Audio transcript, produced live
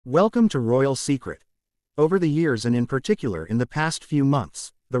Welcome to Royal Secret. Over the years and in particular in the past few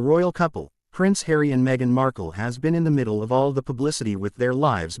months, the royal couple, Prince Harry and Meghan Markle, has been in the middle of all the publicity with their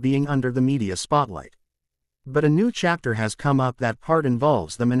lives being under the media spotlight. But a new chapter has come up. That part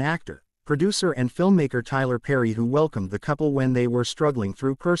involves them and actor, producer and filmmaker Tyler Perry, who welcomed the couple when they were struggling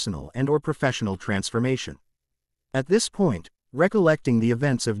through personal and/or professional transformation. At this point, recollecting the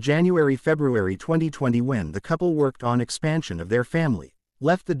events of January-February 2020 when the couple worked on expansion of their family,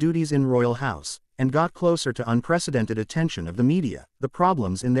 left the duties in royal house, and got closer to unprecedented attention of the media, the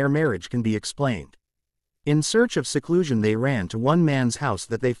problems in their marriage can be explained. In search of seclusion, they ran to one man's house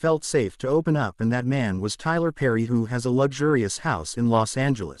that they felt safe to open up, and that man was Tyler Perry, who has a luxurious house in Los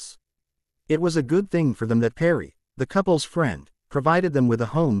Angeles. It was a good thing for them that Perry, the couple's friend, provided them with a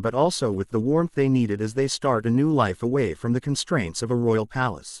home, but also with the warmth they needed as they start a new life away from the constraints of a royal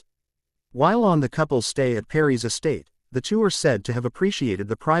palace. While on the couple's stay at Perry's estate, the two are said to have appreciated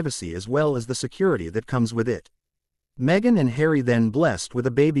the privacy as well as the security that comes with it. Meghan and Harry then blessed with a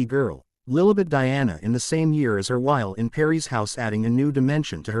baby girl, Lilibet Diana, in the same year as her, while in Perry's house, adding a new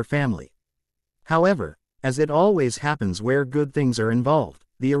dimension to her family. However, as it always happens where good things are involved,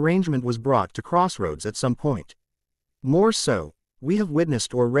 the arrangement was brought to crossroads at some point. More so, we have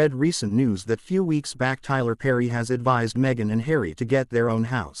witnessed or read recent news that few weeks back Tyler Perry has advised Meghan and Harry to get their own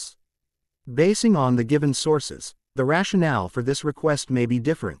house. Basing on the given sources, the rationale for this request may be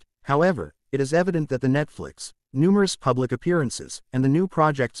different. However, it is evident that the Netflix, numerous public appearances, and the new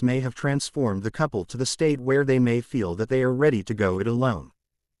projects may have transformed the couple to the state where they may feel that they are ready to go it alone.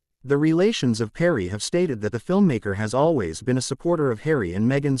 The relations of Perry have stated that the filmmaker has always been a supporter of Harry and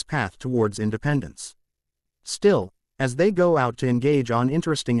Meghan's path towards independence. Still, as they go out to engage on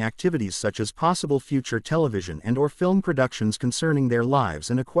interesting activities such as possible future television and/or film productions concerning their lives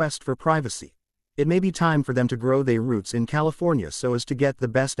and a quest for privacy, it may be time for them to grow their roots in California so as to get the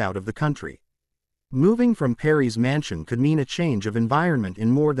best out of the country. Moving from Perry's mansion could mean a change of environment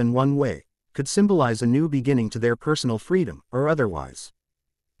in more than one way, could symbolize a new beginning to their personal freedom, or otherwise.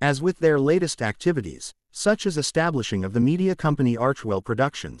 As with their latest activities, such as establishing of the media company Archwell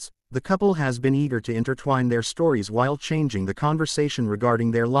Productions, the couple has been eager to intertwine their stories while changing the conversation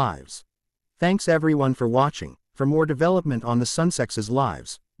regarding their lives. Thanks everyone for watching. For more development on the Sunsex's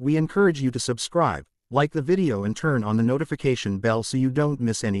lives, we encourage you to subscribe, like the video and turn on the notification bell so you don't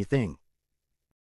miss anything.